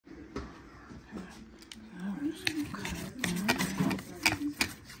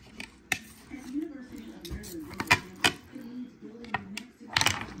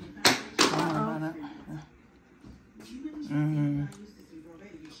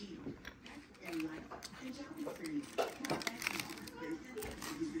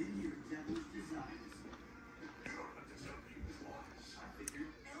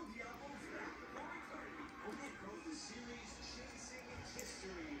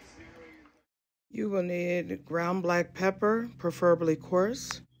You will need ground black pepper, preferably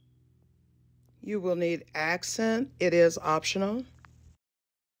coarse. You will need accent, it is optional.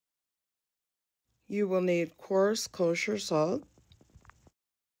 You will need coarse kosher salt.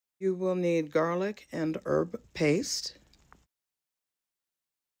 You will need garlic and herb paste.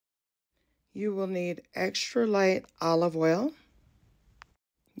 You will need extra light olive oil.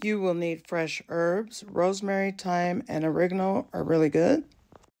 You will need fresh herbs. Rosemary, thyme, and oregano are really good.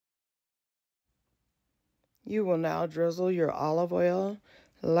 You will now drizzle your olive oil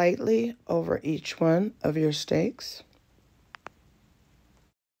lightly over each one of your steaks.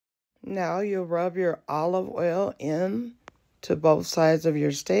 Now you'll rub your olive oil in to both sides of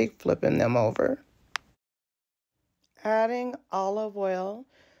your steak, flipping them over. Adding olive oil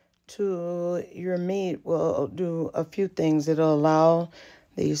to your meat will do a few things. It'll allow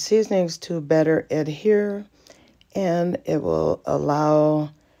the seasonings to better adhere, and it will allow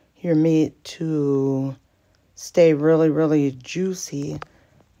your meat to stay really, really juicy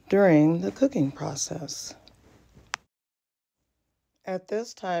during the cooking process. At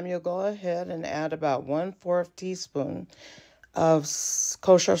this time, you'll go ahead and add about 1/4 teaspoon of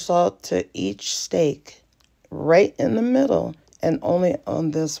kosher salt to each steak, right in the middle and only on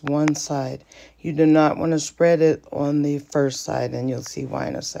this one side. You do not want to spread it on the first side, and you'll see why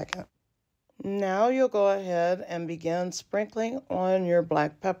in a second. Now you'll go ahead and begin sprinkling on your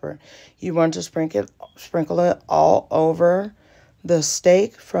black pepper. You want to sprinkle it all over the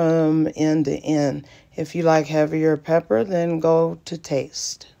steak from end to end. If you like heavier pepper, then go to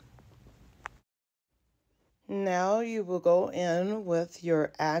taste. Now you will go in with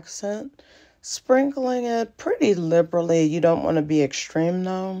your accent, sprinkling it pretty liberally. You don't want to be extreme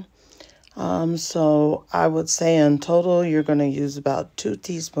though. So I would say in total, you're going to use about 2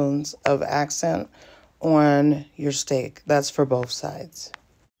 teaspoons of accent on your steak. That's for both sides.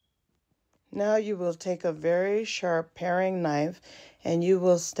 Now you will take a very sharp paring knife and you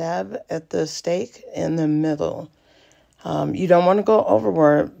will stab at the steak in the middle. You don't want to go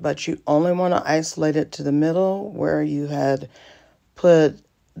overboard, but you only want to isolate it to the middle where you had put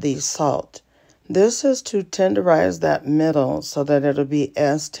the salt. This is to tenderize that middle so that it'll be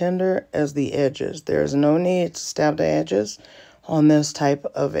as tender as the edges. There's no need to stab the edges on this type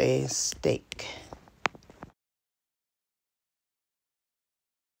of a steak.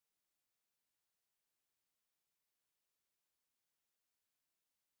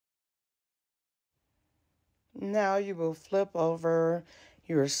 Now you will flip over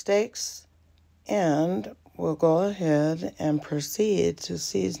your steaks and we'll go ahead and proceed to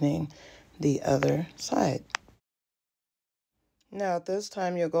seasoning the other side. Now at this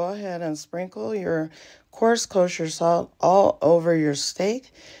time, you'll go ahead and sprinkle your coarse kosher salt all over your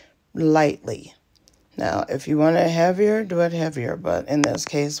steak lightly. Now, if you want it heavier, do it heavier, but in this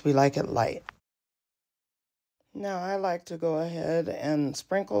case, we like it light. Now, I like to go ahead and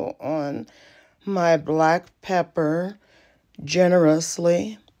sprinkle on my black pepper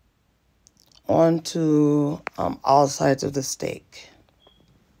generously onto all sides of the steak.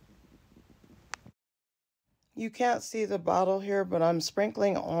 You can't see the bottle here, but I'm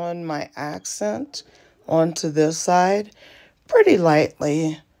sprinkling on my accent onto this side pretty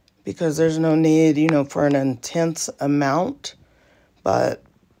lightly because there's no need, for an intense amount, but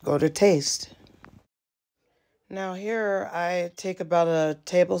go to taste. Now here I take about a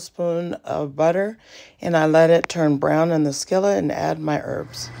tablespoon of butter and I let it turn brown in the skillet and add my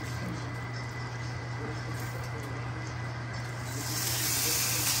herbs.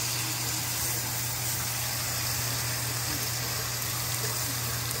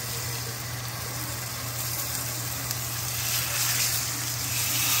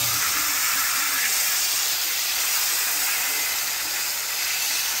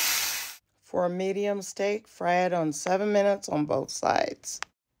 For a medium steak, fry it on 7 minutes on both sides.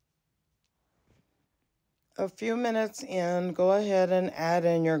 A few minutes in, go ahead and add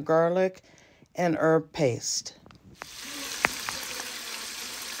in your garlic and herb paste.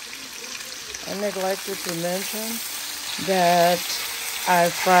 I neglected to mention that I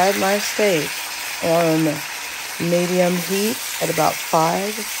fried my steak on medium heat at about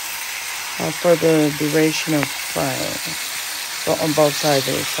 5 for the duration of frying. So on both sides,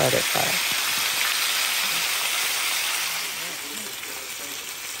 it was fried at 5.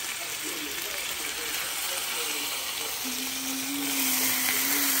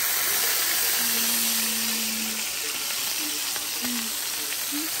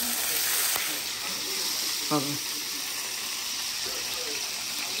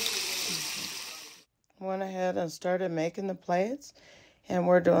 Went ahead and started making the plates, and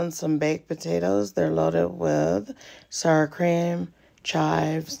we're doing some baked potatoes. They're loaded with sour cream,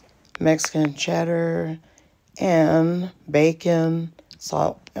 chives, Mexican cheddar, and bacon,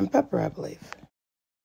 salt, and pepper, I believe.